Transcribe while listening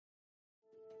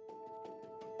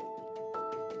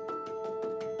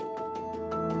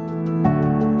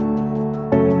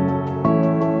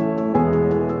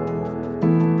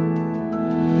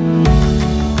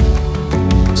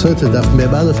Sotah daf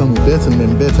mem aleph amud bet and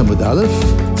mem bet amud aleph,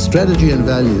 strategy and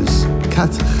values,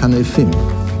 kat Xanefim.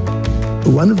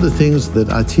 One of the things that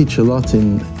I teach a lot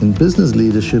in business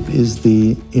leadership is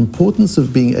the importance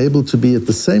of being able to be at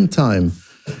the same time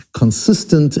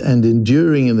consistent and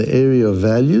enduring in the area of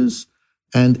values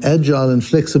and agile and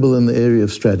flexible in the area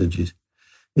of strategy.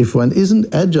 If one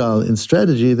isn't agile in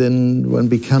strategy, then one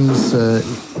becomes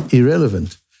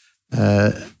irrelevant.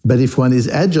 But if one is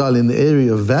agile in the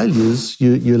area of values,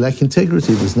 you lack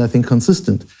integrity. There's nothing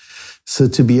consistent. So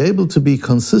to be able to be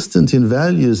consistent in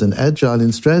values and agile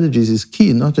in strategies is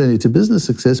key, not only to business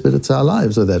success, but it's our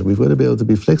lives are that. We've got to be able to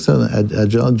be flexible and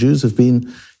agile. Jews have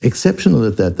been exceptional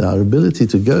at that. Our ability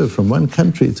to go from one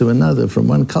country to another, from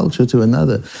one culture to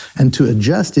another, and to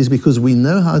adjust is because we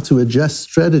know how to adjust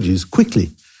strategies quickly.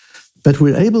 But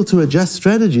we're able to adjust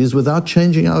strategies without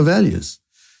changing our values.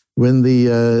 When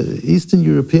the Eastern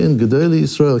European Gedolei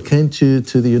Israel came to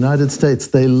the United States,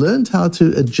 they learned how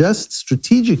to adjust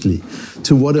strategically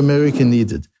to what America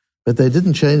needed, but they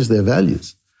didn't change their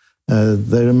values.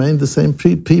 They remained the same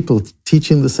people,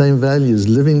 teaching the same values,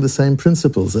 living the same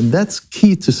principles, and that's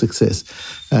key to success.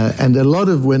 And a lot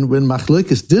of when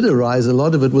machlokes did arise, a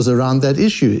lot of it was around that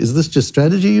issue. Is this just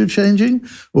strategy you're changing,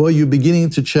 or are you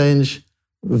beginning to change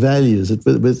values?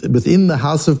 Within the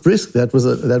House of Brisk, that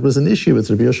was an issue with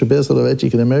Rabbi Yoshe Ber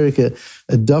Soloveitchik in America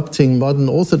adopting modern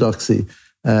orthodoxy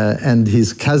and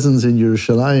his cousins in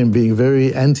Yerushalayim being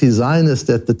very anti-Zionist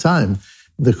at the time.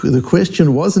 The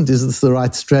question wasn't, is this the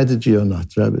right strategy or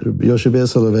not? Rabbi Yoshe Ber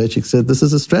Soloveitchik said, this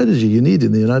is a strategy you need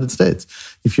in the United States.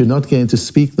 If you're not going to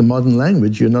speak the modern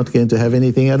language, you're not going to have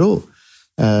anything at all.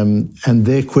 And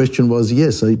their question was,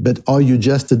 yes, but are you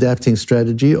just adapting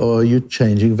strategy or are you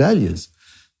changing values?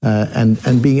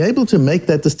 And being able to make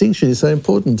that distinction is so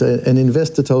important. An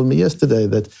investor told me yesterday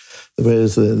that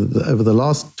whereas over the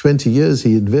last 20 years,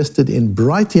 he invested in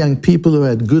bright young people who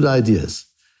had good ideas.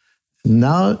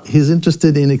 Now he's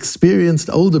interested in experienced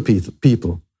older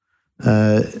people.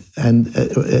 And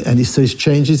he's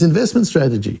changed his investment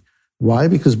strategy. Why?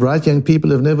 Because bright young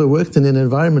people have never worked in an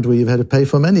environment where you've had to pay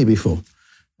for money before.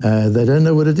 They don't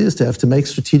know what it is to have to make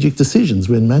strategic decisions.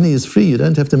 When money is free, you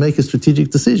don't have to make a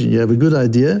strategic decision. You have a good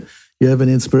idea, you have an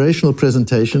inspirational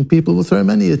presentation, people will throw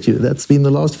money at you. That's been the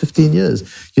last 15 years.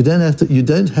 You don't have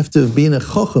to have been a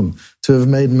chochem to have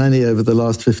made money over the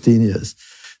last 15 years.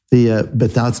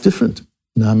 But now it's different.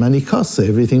 Now money costs, so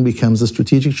everything becomes a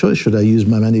strategic choice. Should I use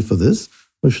my money for this,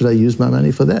 or should I use my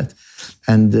money for that?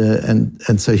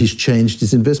 And so he's changed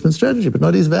his investment strategy, but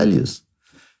not his values.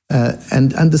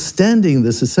 And understanding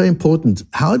this is so important.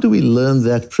 How do we learn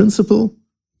that principle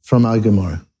from our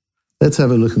Gemara? Let's have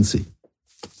a look and see.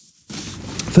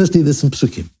 Firstly, there's some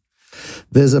psukim.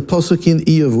 There's a posuk in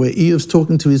Eov where Eov's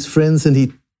talking to his friends and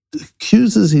he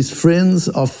accuses his friends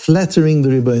of flattering the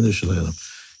Ribbono Shel Olam.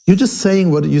 You're just saying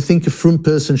what you think a frum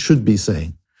person should be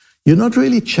saying. You're not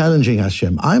really challenging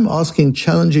Hashem. I'm asking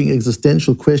challenging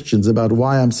existential questions about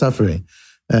why I'm suffering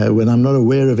when I'm not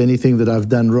aware of anything that I've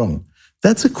done wrong.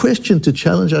 That's a question to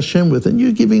challenge Hashem with. And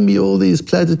you're giving me all these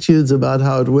platitudes about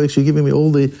how it works. You're giving me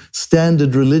all the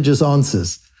standard religious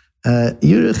answers.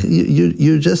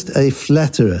 You're just a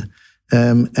flatterer.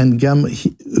 And Gam,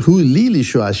 who lili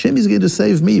shu, Hashem is going to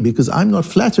save me because I'm not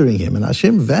flattering him. And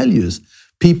Hashem values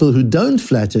people who don't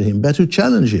flatter him, but who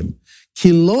challenge him.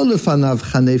 Ki lo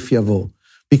lefanav chanef yavo,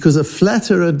 because a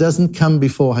flatterer doesn't come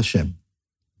before Hashem.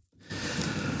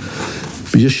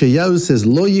 Yeshayahu says,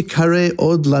 Lo yikare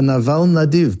od lanaval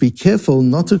nadiv. Be careful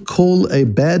not to call a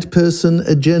bad person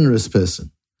a generous person.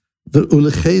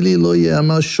 Ulecheli lo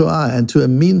ye'amar shoah. And to a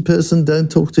mean person, don't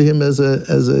talk to him as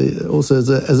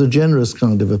a generous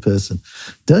kind of a person.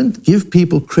 Don't give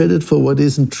people credit for what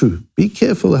isn't true. Be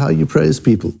careful how you praise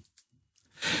people.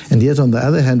 And yet, on the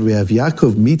other hand, we have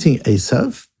Yaakov meeting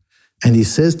Esav, and he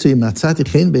says to him, Matzati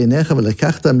chen beinecha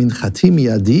v'lekachta minchati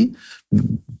miyadi.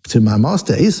 To my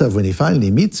master Esav, when he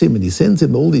finally meets him and he sends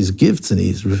him all these gifts and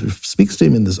he speaks to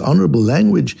him in this honorable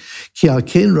language, Ki al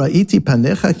ken ra'iti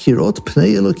panecha kirot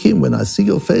pnei Elokim. When I see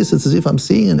your face, it's as if I'm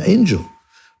seeing an angel.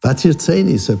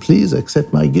 Vatirtzeni, so please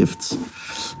accept my gifts.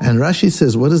 And Rashi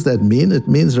says, what does that mean? It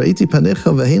means ra'iti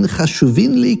panecha v'hen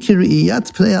chashuvin li ki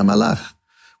re'iyat pnei hamalach.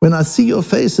 When I see your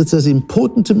face, it's as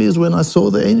important to me as when I saw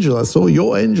the angel. I saw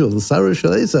your angel, the Sarah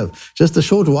Shel Esav, just a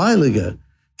short while ago.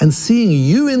 And seeing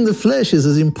you in the flesh is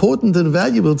as important and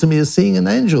valuable to me as seeing an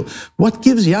angel. What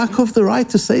gives Yaakov the right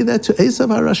to say that to Esav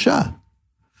HaRasha?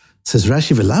 Says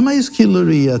Rashi, V'lama yizkir lo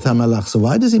riyat hamalach? So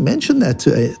why does he mention that to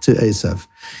Esav?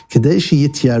 Kedei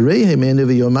sheyityarei hemenu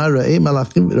v'yomar ra'ei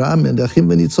malachim ra'am mendachim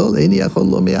v'nitzol eini yachol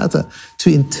lo me'ata.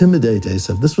 To intimidate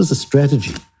Esav. This was a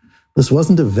strategy. This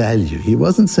wasn't a value. He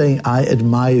wasn't saying, I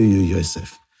admire you,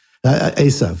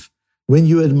 Esav. When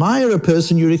you admire a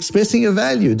person, you're expressing a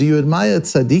value. Do you admire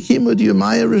tzaddikim or do you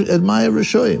admire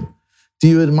Rishoyim? Do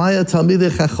you admire Talmidei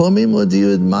Chachomim or do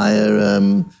you admire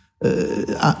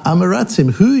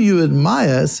Amaratzim? Who you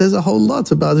admire says a whole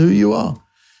lot about who you are.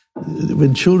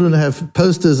 When children have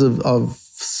posters of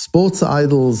sports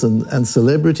idols and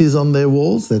celebrities on their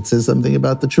walls, that says something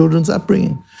about the children's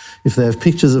upbringing. If they have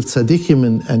pictures of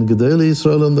tzaddikim and Gedolei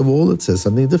Yisrael on the wall, it says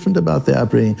something different about their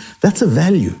upbringing. That's a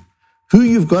value. Who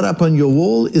you've got up on your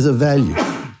wall is a value.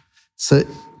 So,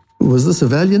 was this a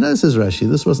value? No, says Rashi.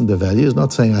 This wasn't a value. It's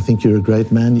not saying, I think you're a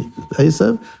great man,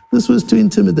 Esav. This was to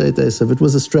intimidate Esav. It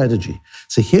was a strategy.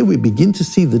 So here we begin to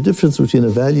see the difference between a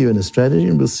value and a strategy,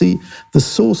 and we'll see the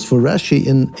source for Rashi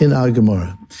in our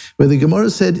Gemara. Where the Gemara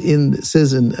says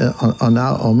on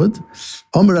our Omid,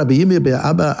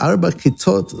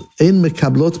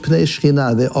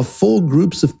 there are 4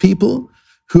 groups of people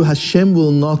who Hashem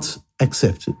will not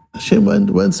accept. Hashem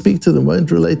won't speak to them,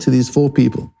 won't relate to these 4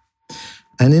 people.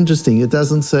 And interesting, it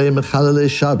doesn't say Mechalelei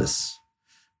Shabbos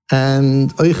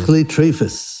and Oichlei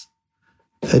Treifus.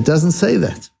 It doesn't say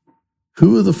that.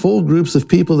 Who are the 4 groups of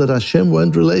people that Hashem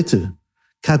won't relate to?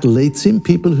 Kat Leitzim,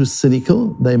 people who are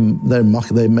cynical, they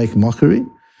make mockery.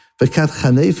 V'kat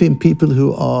Chanefim, people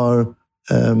who are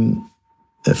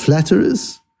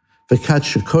flatterers. V'kat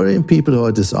Shekorim, people who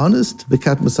are dishonest.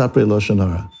 V'kat Mesaprei Lashon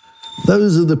Hara.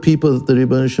 Those are the people that the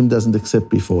Rebbeinu Shem doesn't accept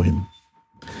before him.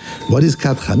 What is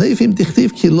Kat Chanefim?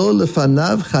 Dichtiv ki lo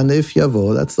lefanav chanef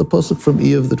yavo. That's the pasuk from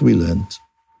Eov that we learned.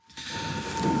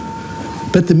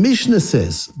 But the Mishnah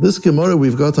says, this Gemara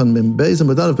we've got on Membeis and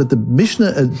Medalav, but the Mishnah,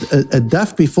 a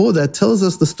daf before that, tells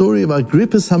us the story of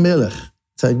Agrippus HaMelech.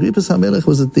 So Agrippus HaMelech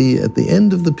was at the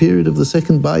end of the period of the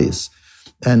second Bayis.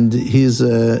 And his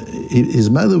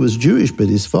mother was Jewish, but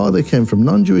his father came from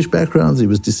non-Jewish backgrounds. He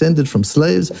was descended from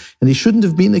slaves, and he shouldn't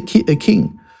have been a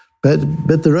king.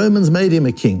 But the Romans made him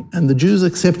a king, and the Jews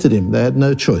accepted him. They had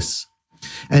no choice.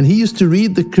 And he used to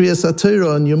read the Kriyas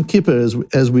HaTorah on Yom Kippur,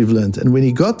 as we've learned. And when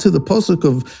he got to the pasuk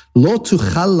of Lo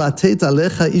tuchal latet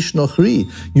alecha ish nochri,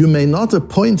 you may not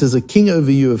appoint as a king over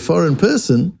you a foreign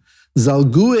person,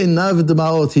 zalgu einav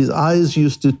demaot, his eyes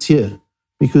used to tear,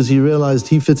 because he realized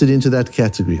he fitted into that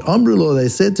category. Amrulo, they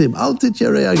said to him, Al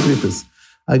tityarei Agrippus.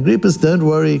 Agrippus, don't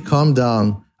worry, calm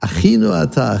down. Achinu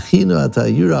ata,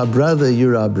 you're our brother,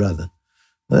 you're our brother.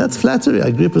 Now that's flattery.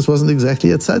 Agrippus wasn't exactly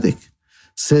a tzaddik.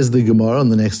 Says the Gemara on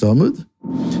the next Amud.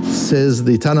 Says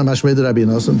the Tana Mashmed Rabbi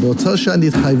Nosson, Bo'to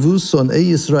shanit chayvu son'ei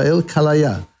Yisrael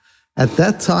kalaya. At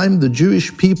that time, the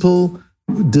Jewish people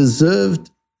deserved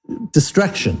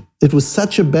destruction. It was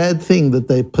such a bad thing that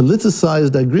they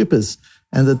politicized Agrippus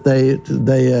and that they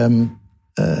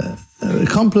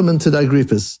complimented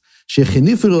Agrippus.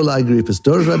 Shechinifiru Agrippus,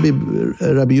 Dor Rabbi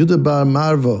Yehuda bar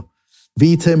Marvo,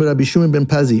 v'item Rabbi Shimon ben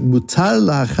Pazi, mutar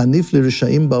lahachanif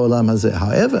l'rishaim ba'olam hazeh.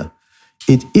 However,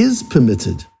 it is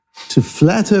permitted to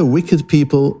flatter wicked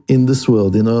people in this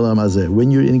world, in olam hazeh.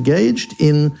 When you're engaged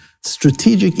in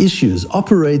strategic issues,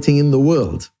 operating in the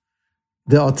world,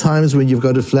 there are times when you've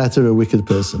got to flatter a wicked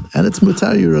person. And it's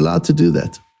mutar, you're allowed to do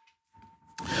that.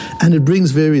 And it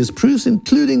brings various proofs,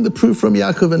 including the proof from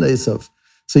Yaakov and Esav.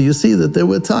 So you see that there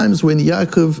were times when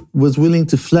Yaakov was willing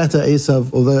to flatter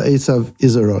Esav, although Esav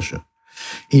is a Rasha.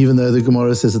 Even though the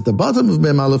Gemara says at the bottom of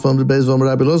Mem Aleph Amud Beis V'Omer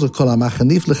Rabbi Elazar, Kol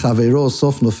ha'machanif lechaveiro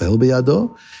sof nofel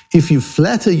biyado. If you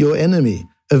flatter your enemy,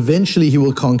 eventually he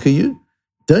will conquer you.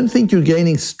 Don't think you're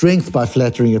gaining strength by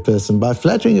flattering a person. By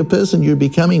flattering a person, you're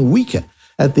becoming weaker.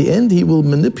 At the end, he will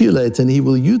manipulate and he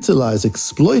will utilize,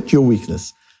 exploit your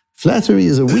weakness. Flattery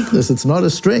is a weakness, it's not a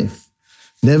strength.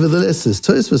 Nevertheless, says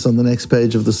Tosfos on the next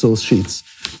page of the source sheets,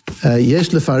 Yesh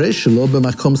lefaresh shelo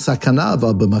b'makom sakana,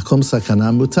 aval b'makom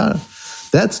sakana mutar.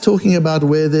 That's talking about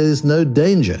where there is no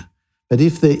danger. But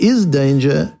if there is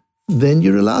danger, then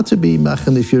you're allowed to be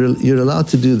machanif, you're allowed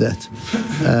to do that.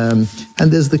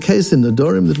 And there's the case in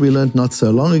Nedorim that we learned not so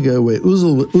long ago, where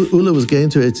Ulla was going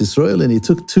to Eretz Yisrael and he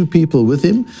took 2 people with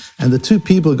him, and the 2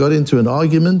 people got into an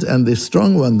argument, and the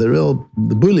strong one, the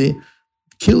bully,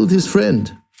 killed his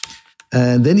friend.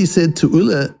 And then he said to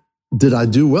Ulla, did I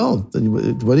do well?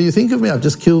 What do you think of me? I've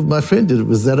just killed my friend.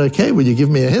 Was that okay? Will you give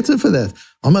me a heter for that?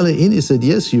 He said,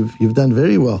 yes, you've done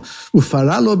very well.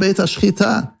 Ufaralo beit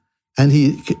hashchita. And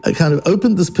he kind of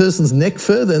opened this person's neck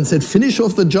further and said, finish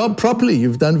off the job properly.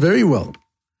 You've done very well.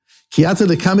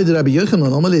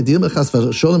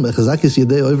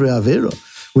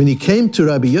 When he came to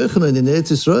Rabbi Yochanan in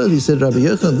Eretz Yisrael, he said, Rabbi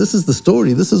Yochanan, this is the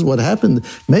story. This is what happened.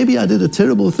 Maybe I did a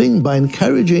terrible thing by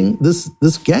encouraging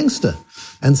this gangster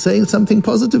and saying something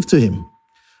positive to him.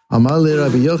 Amar le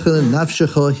Rabbi Yochanan,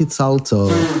 nafshecha hitzalto.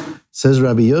 Says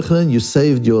Rabbi Yochanan, you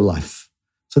saved your life.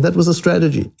 So that was a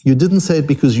strategy. You didn't say it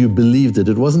because you believed it.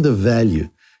 It wasn't a value.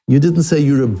 You didn't say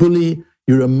you're a bully,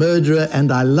 you're a murderer,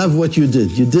 and I love what you did.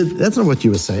 That's not what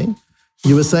you were saying.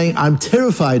 You were saying, I'm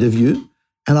terrified of you,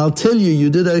 and I'll tell you, you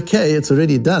did okay. It's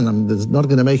already done. It's not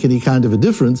going to make any kind of a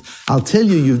difference. I'll tell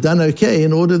you, you've done okay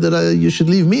in order that you should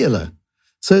leave me alone.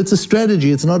 So it's a strategy.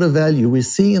 It's not a value. We're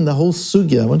seeing in the whole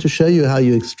sugya. I want to show you how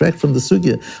you extract from the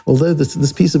sugya. Although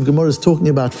this piece of Gemara is talking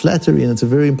about flattery, and it's a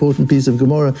very important piece of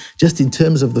Gemara just in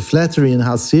terms of the flattery and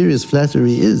how serious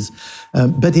flattery is.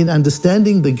 But in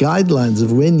understanding the guidelines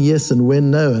of when yes and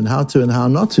when no and how to and how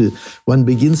not to, one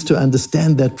begins to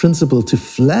understand that principle. To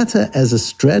flatter as a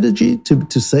strategy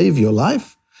to save your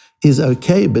life is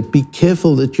okay, but be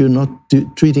careful that you're not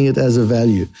treating it as a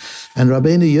value. And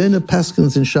Rabbeinu Yonah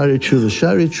paskins in Shari Tshuva.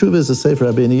 Shari Tshuva is a sefer.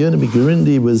 Rabbeinu Yonah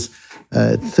Migurindi was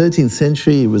 13th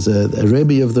century. He was a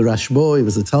Rebbe of the Rashbo. He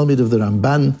was a Talmid of the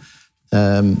Ramban.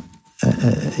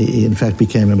 He in fact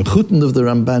became a Mechutin of the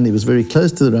Ramban. He was very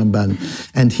close to the Ramban.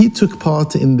 And he took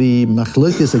part in the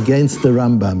machlokes against the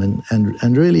Rambam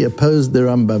and really opposed the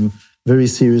Rambam very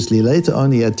seriously. Later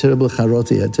on, he had terrible charot,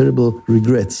 he had terrible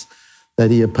regrets that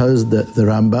he opposed the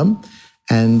Rambam,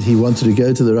 and he wanted to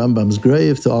go to the Rambam's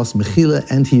grave to ask Mechila,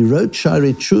 and he wrote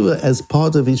Shari Tshuva as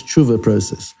part of his Tshuva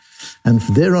process. And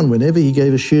from there on, whenever he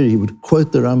gave a shir, he would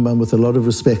quote the Rambam with a lot of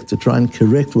respect to try and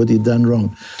correct what he'd done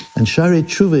wrong. And Shari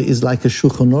Tshuva is like a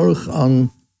Shulchan Aruch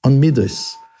on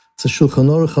Midos. It's a Shulchan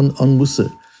Aruch on Musar.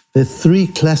 There are three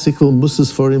classical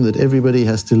Musars for him that everybody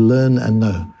has to learn and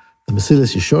know. The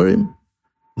Mesilas Yesharim,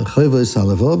 the Chovos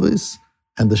Halavavos,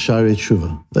 and the Shari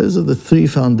Tshuva. Those are the three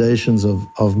foundations of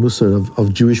Musar,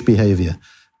 of Jewish behavior.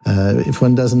 If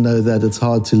one doesn't know that, it's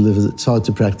hard to live, it's hard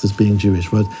to practice being Jewish.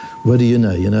 What do you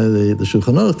know? You know, the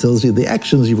Shulchan Aruch tells you the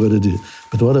actions you've got to do.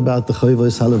 But what about the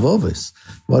Chovos Halavavos?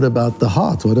 What about the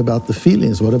heart? What about the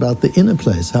feelings? What about the inner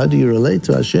place? How do you relate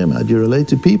to Hashem? How do you relate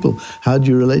to people? How do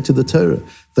you relate to the Torah?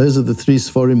 Those are the three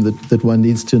Sforim that one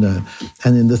needs to know.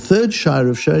 And in the third Shire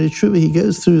of Shari Tshuva, he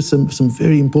goes through some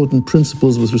very important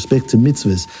principles with respect to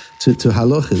mitzvahs, to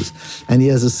halachas. And he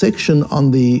has a section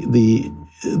on the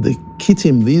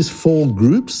kittim, these four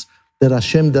groups that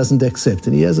Hashem doesn't accept.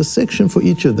 And he has a section for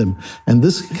each of them. And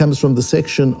this comes from the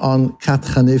section on kat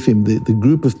chanefim, the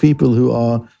group of people who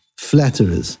are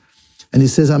flatterers. And he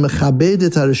says, "Amechabed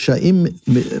et harashaim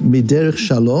miderech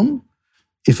shalom."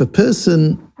 If a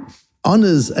person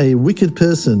honors a wicked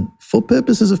person for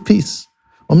purposes of peace,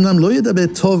 omnam lo yedaber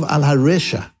tov al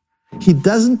haresha, he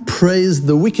doesn't praise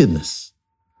the wickedness.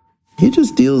 He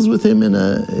just deals with him in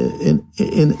a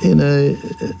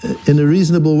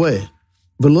reasonable way.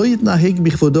 V'lo yitnaheg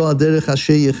bichvodo al derech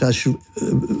asher yechashvu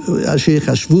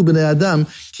bnei adam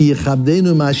ki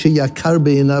yechabdenu ma'asher yakar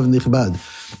be'einav nichbad.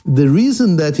 The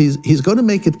reason that he's got to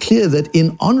make it clear that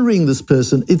in honoring this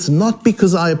person, it's not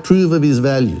because I approve of his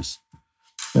values.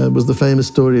 It was the famous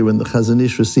story when the Chazon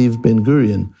Ish received Ben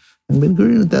Gurion. And Ben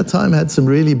Gurion at that time had some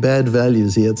really bad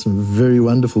values. He had some very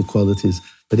wonderful qualities,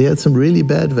 but he had some really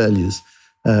bad values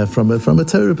from a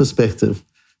Torah perspective.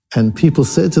 And people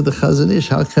said to the Chazon Ish,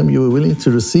 how come you were willing to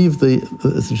receive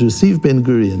Ben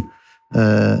Gurion?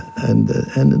 And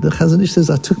the Chazon Ish says,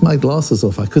 I took my glasses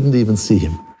off. I couldn't even see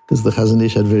him because the Chazon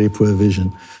Ish had very poor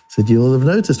vision. Said, you will have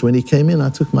noticed when he came in, I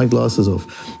took my glasses off.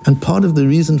 And part of the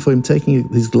reason for him taking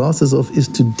his glasses off is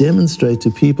to demonstrate to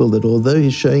people that although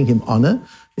he's showing him honor,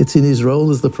 it's in his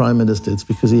role as the prime minister. It's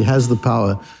because he has the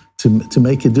power to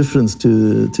make a difference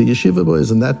to yeshiva boys.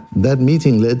 And that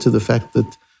meeting led to the fact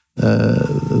that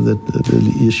the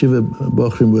yeshiva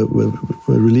bochrim were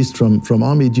released from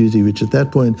army duty, which at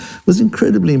that point was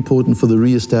incredibly important for the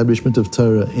re-establishment of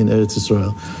Torah in Eretz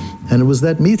Yisrael. And it was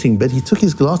that meeting, but he took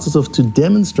his glasses off to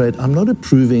demonstrate, I'm not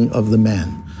approving of the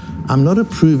man. I'm not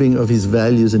approving of his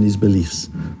values and his beliefs.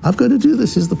 I've got to do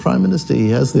this. He's the prime minister. He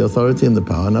has the authority and the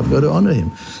power, and I've got to honor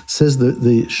him. Says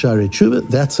the Shari Tshuva,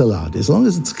 that's allowed. As long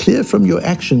as it's clear from your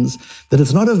actions that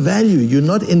it's not a value. You're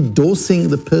not endorsing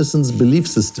the person's belief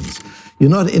systems. You're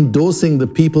not endorsing the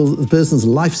person's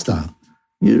lifestyle.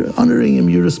 You're honoring him,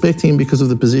 you're respecting him because of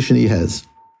the position he has.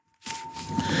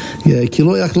 The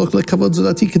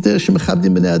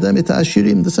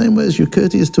same way as you're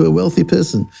courteous to a wealthy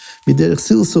person, because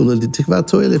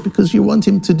you want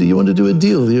to do a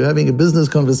deal. You're having a business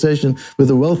conversation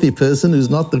with a wealthy person who's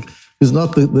not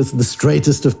the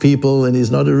straightest of people, and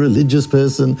he's not a religious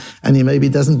person, and he maybe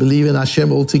doesn't believe in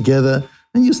Hashem altogether.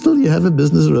 And you have a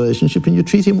business relationship, and you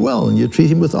treat him well, and you treat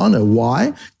him with honor.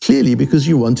 Why? Clearly because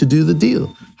you want to do the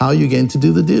deal. How are you going to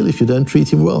do the deal if you don't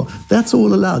treat him well? That's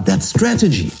all allowed. That's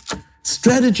strategy.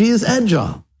 Strategy is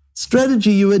agile.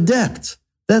 Strategy, you adapt.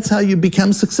 That's how you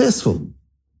become successful.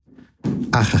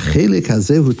 אך החלק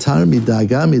הזה הותר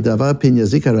מדאגה מדבר פן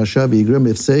יזיק הרשע ויגרום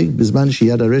הפסק בזמן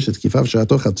שיד הרשת תקיפה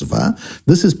ושעתו חצופה.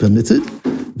 This is permitted.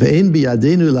 ואין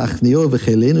בידינו להכניעו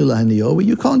וחילנו להניעו.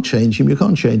 You can't change him, you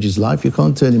can't change his life, you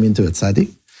can't turn him into a tzaddik.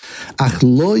 אך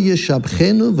לא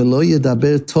ישבחנו ולא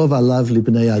ידבר טוב עליו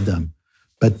לבני אדם.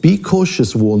 But be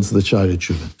cautious, warns the Shari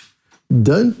Tshuva.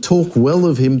 Don't talk well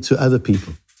of him to other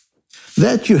people.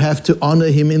 That you have to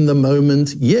honor him in the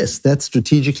moment, yes, that's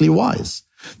strategically wise.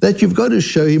 That you've got to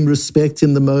show him respect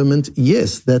in the moment,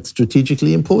 yes, that's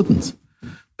strategically important.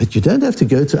 But you don't have to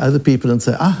go to other people and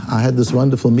say, I had this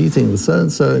wonderful meeting with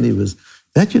so-and-so and he was...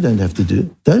 That you don't have to do.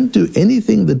 Don't do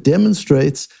anything that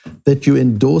demonstrates that you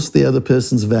endorse the other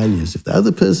person's values. If the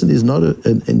other person is not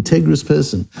an integrous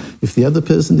person, if the other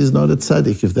person is not a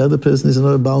tzaddik, if the other person is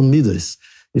not a Baal Midos,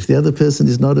 if the other person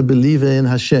is not a believer in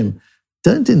Hashem,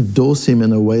 don't endorse him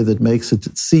in a way that makes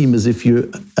it seem as if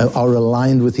you are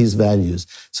aligned with his values.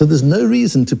 So there's no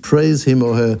reason to praise him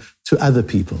or her to other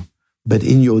people. But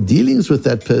in your dealings with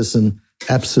that person,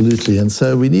 absolutely. And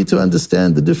so we need to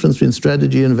understand the difference between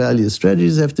strategy and values.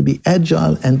 Strategies have to be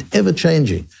agile and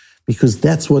ever-changing because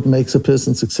that's what makes a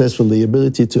person successful, the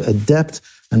ability to adapt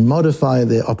and modify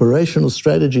their operational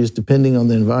strategies depending on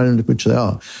the environment in which they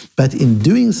are. But in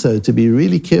doing so, to be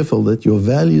really careful that your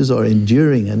values are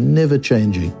enduring and never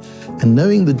changing. And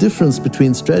knowing the difference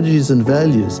between strategies and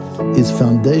values is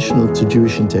foundational to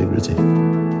Jewish integrity.